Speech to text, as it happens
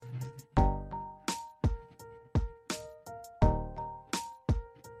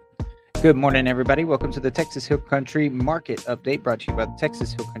Good morning, everybody. Welcome to the Texas Hill Country Market Update, brought to you by the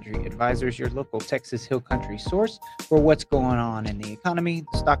Texas Hill Country Advisors, your local Texas Hill Country source for what's going on in the economy,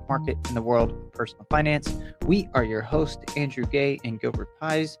 the stock market, and the world of personal finance. We are your hosts, Andrew Gay and Gilbert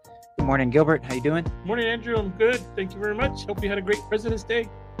Pies. Good morning, Gilbert. How you doing? Morning, Andrew. I'm good. Thank you very much. Hope you had a great President's Day.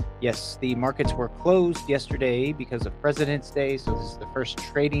 Yes, the markets were closed yesterday because of President's Day, so this is the first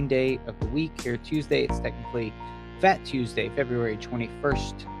trading day of the week. Here Tuesday, it's technically Fat Tuesday, February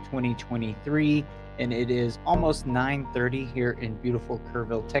 21st, 2023, and it is almost 9:30 here in beautiful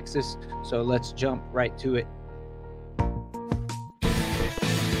Kerrville, Texas. So let's jump right to it.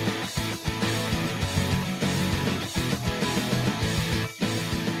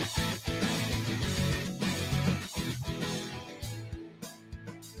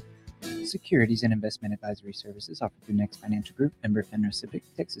 Securities and investment advisory services offered through Next Financial Group, member FINRA SIPC.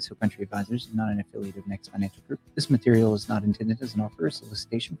 Texas Hill Country Advisors is not an affiliate of Next Financial Group. This material is not intended as an offer or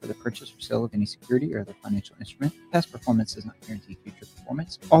solicitation for the purchase or sale of any security or other financial instrument. Past performance does not guarantee future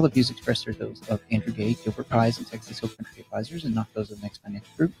performance. All the views expressed are those of Andrew Gay, Gilbert Pies, and Texas Hill Country Advisors, and not those of Next Financial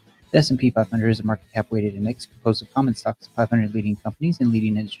Group. The S&P 500 is a market cap weighted index composed of common stocks of 500 leading companies and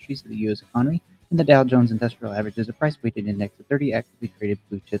leading industries of the U.S. economy, and the Dow Jones Industrial Average is a price weighted index of 30 actively traded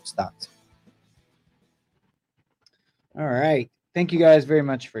blue chip stocks. All right. Thank you guys very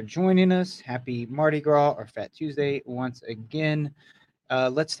much for joining us. Happy Mardi Gras or Fat Tuesday once again.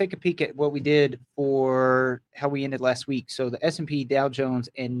 Let's take a peek at what we did for how we ended last week. So the S&P, Dow Jones,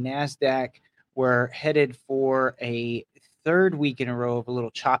 and NASDAQ were headed for a third week in a row of a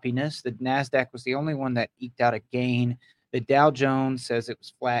little choppiness. The NASDAQ was the only one that eked out a gain. The Dow Jones says it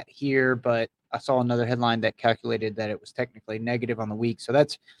was flat here, but I saw another headline that calculated that it was technically negative on the week. So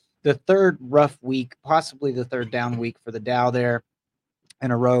that's the third rough week, possibly the third down week for the Dow there in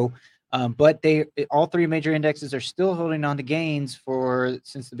a row. But all three major indexes are still holding on to gains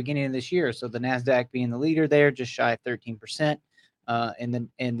since the beginning of this year. So the NASDAQ being the leader there, just shy of 13%, and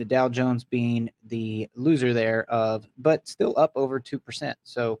the Dow Jones being the loser there but still up over 2%.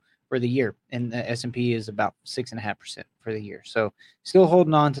 So for the year, and the S&P is about 6.5% for the year. So still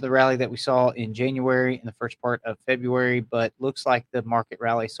holding on to the rally that we saw in January and the first part of February, but looks like the market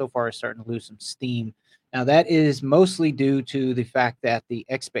rally so far is starting to lose some steam. Now, that is mostly due to the fact that the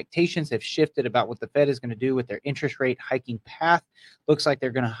expectations have shifted about what the Fed is going to do with their interest rate hiking path. Looks like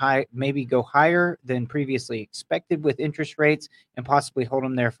they're going to maybe go higher than previously expected with interest rates and possibly hold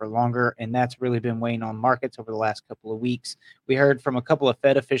them there for longer. And that's really been weighing on markets over the last couple of weeks. We heard from a couple of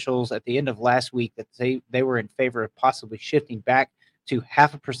Fed officials at the end of last week that they were in favor of possibly shifting back to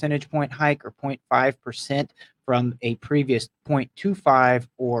half a percentage point hike or 0.5% from a previous 0.25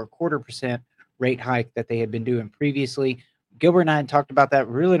 or quarter percent rate hike that they had been doing previously. Gilbert and I had talked about that.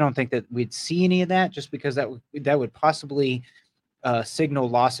 We really don't think that we'd see any of that, just because that would possibly signal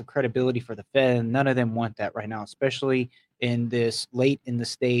loss of credibility for the Fed, and none of them want that right now, especially in this late in the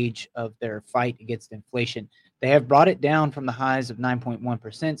stage of their fight against inflation. They have brought it down from the highs of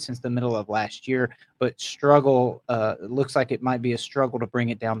 9.1% since the middle of last year, but looks like it might be a struggle to bring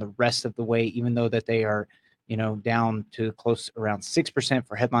it down the rest of the way, even though that they are down to close around 6%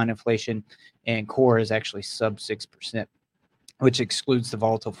 for headline inflation, and core is actually sub 6%, which excludes the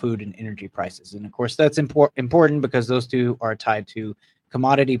volatile food and energy prices. And of course, that's important because those two are tied to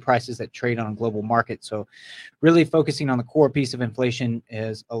commodity prices that trade on a global market. So really focusing on the core piece of inflation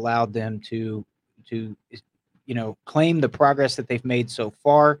has allowed them to claim the progress that they've made so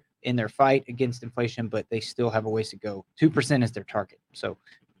far in their fight against inflation, but they still have a ways to go. 2% is their target. So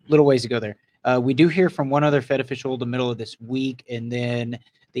little ways to go there. We do hear from one other Fed official the middle of this week, and then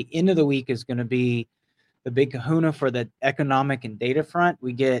the end of the week is going to be the big kahuna for the economic and data front.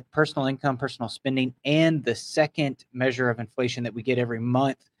 We get personal income, personal spending, and the second measure of inflation that we get every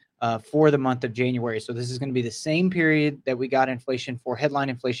month for the month of January. So this is going to be the same period that we got headline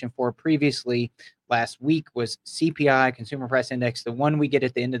inflation for previously. Last week was CPI, Consumer Price Index. The one we get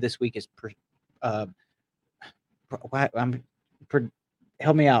at the end of this week is help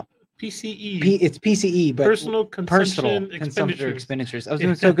me out. PCE. It's PCE, but personal consumption expenditures. I was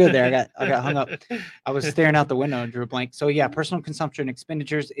doing so good there. I got hung up. I was staring out the window and drew a blank. So yeah, personal consumption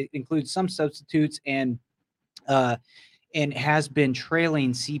expenditures. It includes some substitutes and has been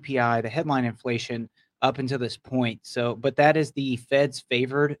trailing CPI, the headline inflation, up until this point. So, but that is the Fed's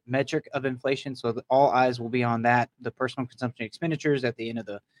favored metric of inflation. So all eyes will be on that, the personal consumption expenditures at the end of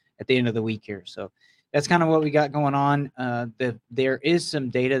the week here. So that's kind of what we got going on. There is some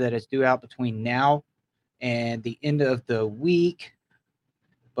data that is due out between now and the end of the week,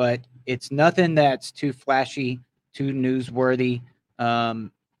 but it's nothing that's too flashy, too newsworthy.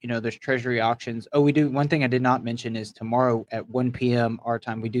 there's treasury auctions. Oh, we do. One thing I did not mention is tomorrow at 1 p.m. our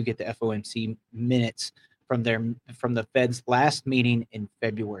time, we do get the FOMC minutes from from the Fed's last meeting in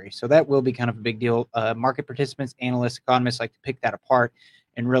February. So that will be kind of a big deal. Market participants, analysts, economists like to pick that apart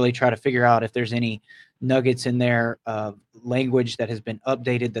and really try to figure out if there's any nuggets in there of language that has been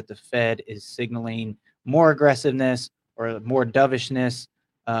updated that the Fed is signaling more aggressiveness or more dovishness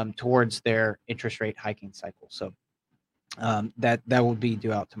towards their interest rate hiking cycle. So that will be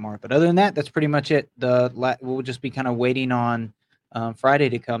due out tomorrow. But other than that, that's pretty much it. We'll just be kind of waiting on Friday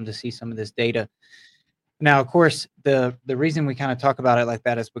to come to see some of this data. Now, of course, the reason we kind of talk about it like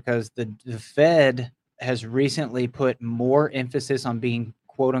that is because the Fed has recently put more emphasis on being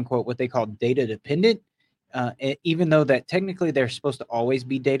quote unquote what they call data dependent, even though that technically they're supposed to always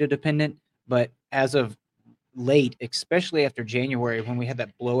be data dependent. But as of late, especially after January, when we had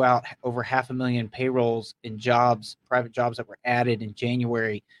that blowout over 500,000 payrolls in jobs, private jobs that were added in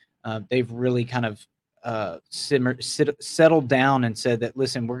January, they've really kind of settled down and said that,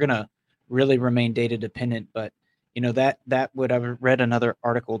 listen, we're going to really remain data dependent. But that would I've read another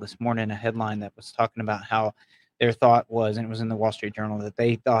article this morning, a headline that was talking about how their thought was, and it was in the Wall Street Journal, that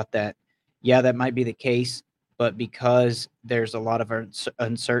they thought that, yeah, that might be the case, but because there's a lot of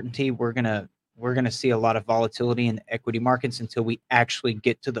uncertainty, we're going to see a lot of volatility in the equity markets until we actually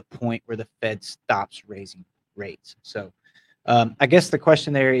get to the point where the Fed stops raising rates. So I guess the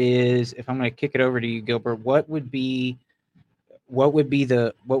question there is, if I'm going to kick it over to you, Gilbert, what would be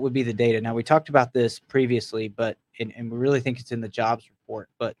the data? Now, we talked about this previously, but and we really think it's in the jobs report,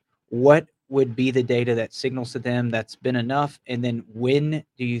 but what would be the data that signals to them that's been enough? And then when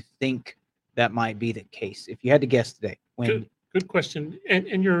do you think that might be the case? If you had to guess today, when? Good question.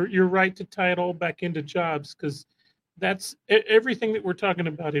 And you're right to tie it all back into jobs, because that's everything that we're talking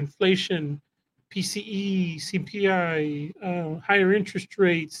about: inflation, PCE, CPI, higher interest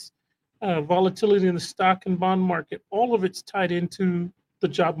rates, volatility in the stock and bond market. All of it's tied into the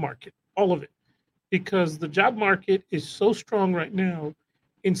job market. All of it, because the job market is so strong right now.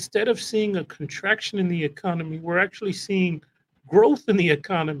 Instead of seeing a contraction in the economy, we're actually seeing growth in the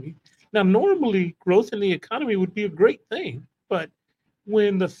economy. Now, normally, growth in the economy would be a great thing, but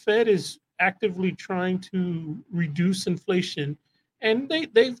when the Fed is actively trying to reduce inflation, and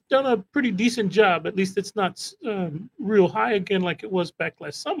they've done a pretty decent job, at least it's not real high again like it was back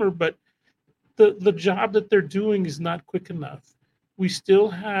last summer, but the job that they're doing is not quick enough. We still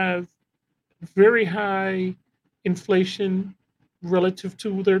have very high inflation relative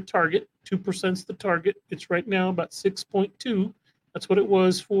to their target. 2% is the target. It's right now about 6.2. That's what it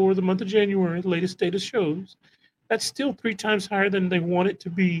was for the month of January. The latest data shows that's still 3 times higher than they want it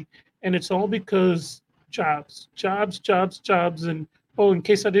to be. And it's all because jobs, jobs, jobs, jobs. And oh, in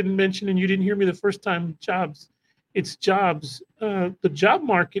case I didn't mention and you didn't hear me the first time, jobs. It's jobs. The job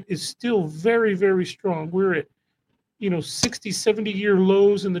market is still very, very strong. We're at 60, 70-year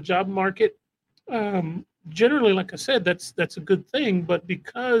lows in the job market. Generally, like I said, that's a good thing. But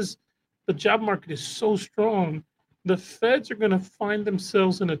because the job market is so strong, the Feds are going to find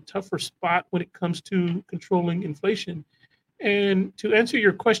themselves in a tougher spot when it comes to controlling inflation. And to answer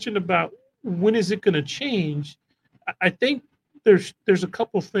your question about when is it going to change, I think there's a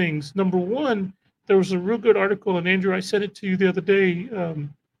couple things. Number one, there was a real good article, and Andrew, I sent it to you the other day.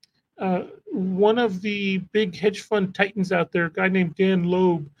 One of the big hedge fund titans out there, a guy named Dan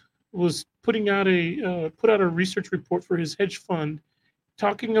Loeb, was put out a research report for his hedge fund,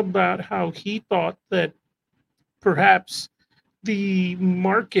 talking about how he thought that perhaps the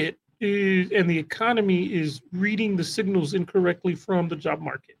market and the economy is reading the signals incorrectly from the job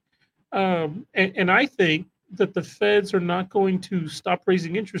market. And I think that the Feds are not going to stop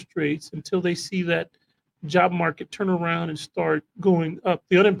raising interest rates until they see that job market turn around and start going up.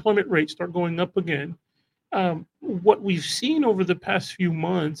 The unemployment rate start going up again. What we've seen over the past few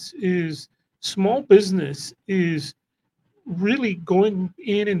months is small business is really going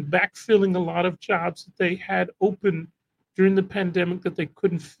in and backfilling a lot of jobs that they had open during the pandemic that they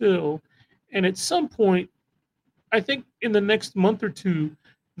couldn't fill. And at some point, I think in the next month or two,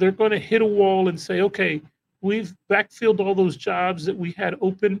 they're going to hit a wall and say, okay, we've backfilled all those jobs that we had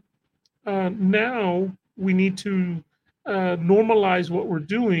open. Now we need to normalize what we're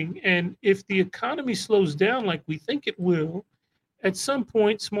doing. And if the economy slows down like we think it will, at some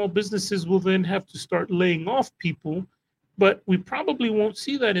point, small businesses will then have to start laying off people, but we probably won't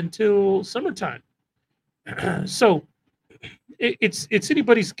see that until summertime. So it's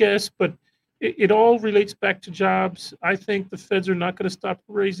anybody's guess, but it all relates back to jobs. I think the Feds are not going to stop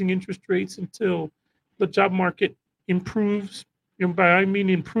raising interest rates until the job market improves. By I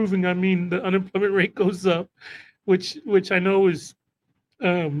mean improving, I mean the unemployment rate goes up, which I know is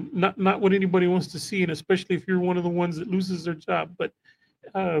not what anybody wants to see, and especially if you're one of the ones that loses their job. But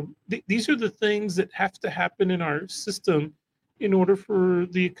these are the things that have to happen in our system in order for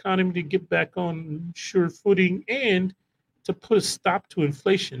the economy to get back on sure footing and to put a stop to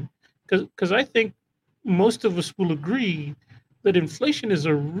inflation. Because I think most of us will agree that inflation is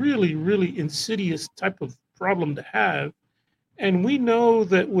a really, really insidious type of problem to have. And we know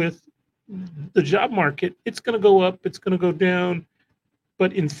that with the job market, it's going to go up, it's going to go down.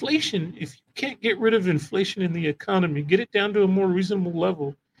 But inflation, if you can't get rid of inflation in the economy, get it down to a more reasonable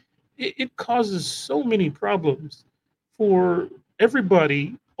level, it causes so many problems for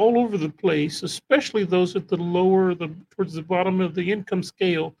everybody all over the place, especially those at the lower, the towards the bottom of the income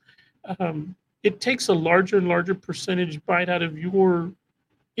scale. It takes a larger and larger percentage bite out of your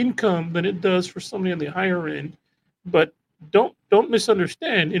income than it does for somebody on the higher end. But don't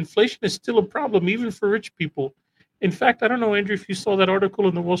misunderstand. Inflation is still a problem even for rich people. In fact, I don't know, Andrew, if you saw that article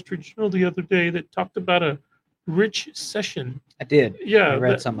in the Wall Street Journal the other day that talked about a rich session. I did. I Yeah,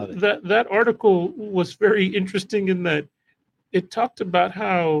 read some of it. that article was very interesting in that it talked about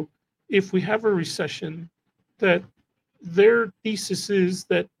how if we have a recession, that their thesis is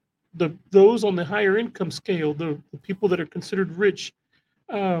that those on the higher income scale, the people that are considered rich,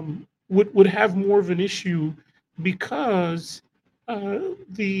 would have more of an issue because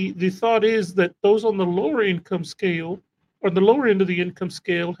the thought is that those on the lower income scale or the lower end of the income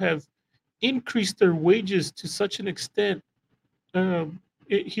scale have increased their wages to such an extent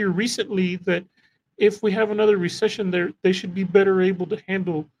here recently that if we have another recession, they should be better able to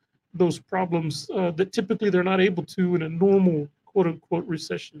handle those problems that typically they're not able to in a normal quote unquote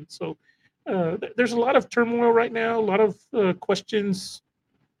recession. So there's a lot of turmoil right now, a lot of questions.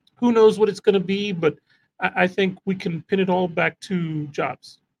 Who knows what it's going to be, but I think we can pin it all back to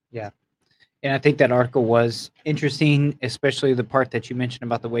jobs. Yeah. And I think that article was interesting, especially the part that you mentioned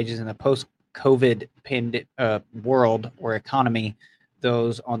about the wages in the post-COVID world or economy.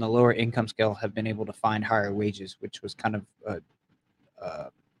 Those on the lower income scale have been able to find higher wages, which was kind of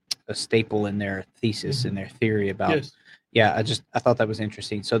a staple in their thesis and their theory about. Yes. Yeah, I thought that was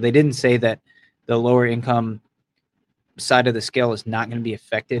interesting. So they didn't say that the lower income side of the scale is not going to be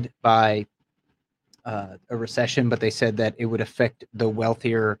affected by a recession, but they said that it would affect the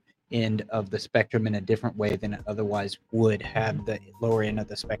wealthier end of the spectrum in a different way than it otherwise would had the lower end of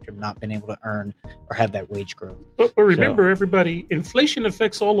the spectrum not been able to earn or have that wage growth. But remember, everybody, inflation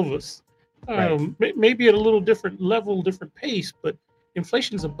affects all of us. Maybe at a little different level, different pace, but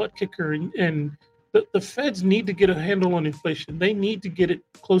inflation's a butt kicker, and the Feds need to get a handle on inflation. They need to get it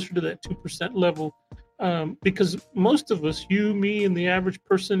closer to that 2% level. Because most of us, you, me, and the average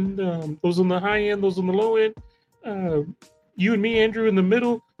person, those on the high end, those on the low end, you and me, Andrew, in the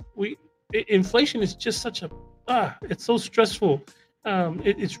middle, inflation is just such it's so stressful.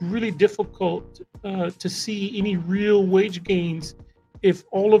 It's really difficult to see any real wage gains if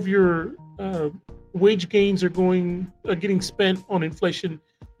all of your wage gains are getting spent on inflation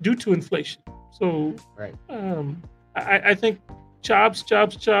due to inflation. So, right. I think jobs,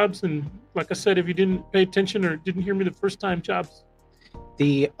 and like I said, if you didn't pay attention or didn't hear me the first time, jobs.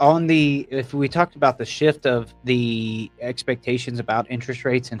 If we talked about the shift of the expectations about interest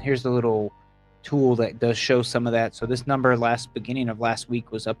rates, and here's a little tool that does show some of that. So this number beginning of last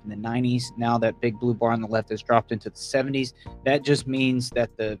week was up in the 90s. Now that big blue bar on the left has dropped into the 70s. That just means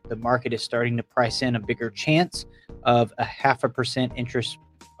that the market is starting to price in a bigger chance of a 0.5% interest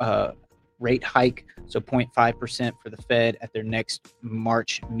rate hike, so 0.5% for the Fed at their next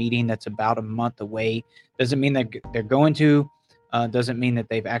March meeting. That's about a month away. Doesn't mean that they're going to. Doesn't mean that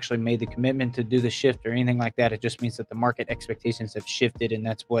they've actually made the commitment to do the shift or anything like that. It just means that the market expectations have shifted, and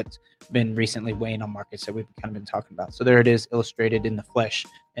that's what's been recently weighing on markets that we've kind of been talking about. So there it is, illustrated in the flesh.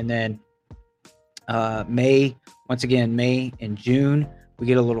 And then May and June, we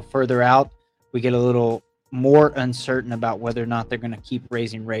get a little further out. We get a little more uncertain about whether or not they're going to keep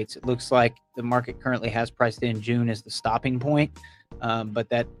raising rates. It looks like the market currently has priced in June as the stopping point,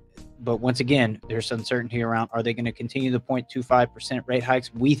 but once again, there's uncertainty around, are they going to continue the 0.25% rate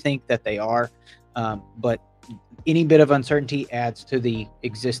hikes? We think that they are, but any bit of uncertainty adds to the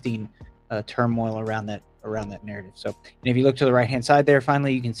existing turmoil around that narrative. So, and if you look to the right-hand side there,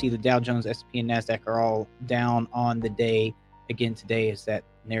 finally, you can see the Dow Jones, S&P, and NASDAQ are all down on the day. Again, today as that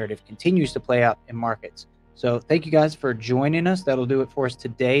narrative continues to play out in markets. So thank you guys for joining us. That'll do it for us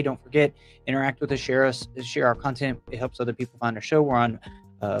today. Don't forget, interact with us, share our content. It helps other people find our show. We're on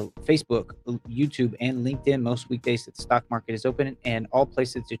Facebook, YouTube, and LinkedIn most weekdays that the stock market is open, and all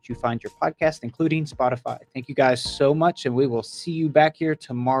places that you find your podcast, including Spotify. Thank you guys so much, and we will see you back here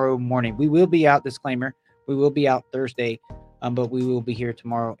tomorrow morning. We will be out, disclaimer, we will be out Thursday But we will be here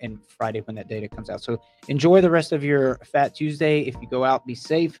tomorrow and Friday when that data comes out. So enjoy the rest of your Fat Tuesday. If you go out, be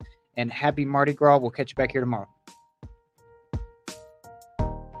safe and happy Mardi Gras. We'll catch you back here tomorrow.